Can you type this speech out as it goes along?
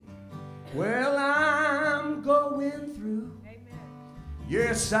Well, I'm going through.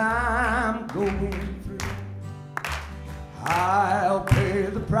 Yes, I'm going through. I'll pay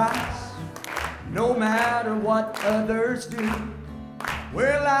the price, no matter what others do.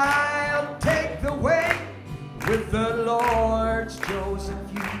 Well, I'll take the way with the Lord's chosen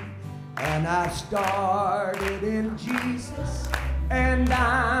few. And I started in Jesus, and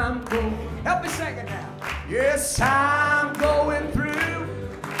I'm going. Help me sing it now. Yes, I'm going through.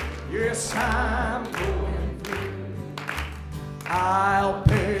 Yes, I'm going through. I'll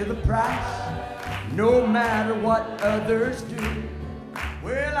pay the price, no matter what others do.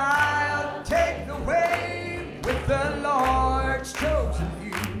 Well, I'll take the way with the Lord's chosen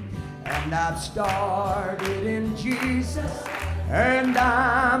few. And I've started in Jesus, and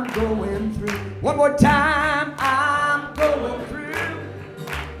I'm going through. One more time, I'm going through.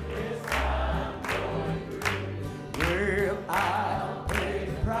 Yes, I'm going through. Well, I'll pay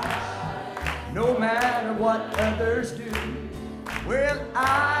the price, no matter what others do. Well,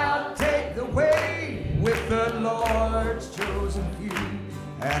 I'll take the way with the Lord's chosen few.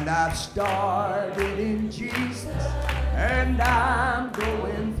 And I've started in Jesus, and I'm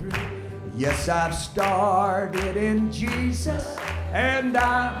going through. Yes, I've started in Jesus, and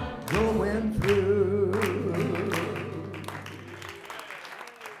I'm going through.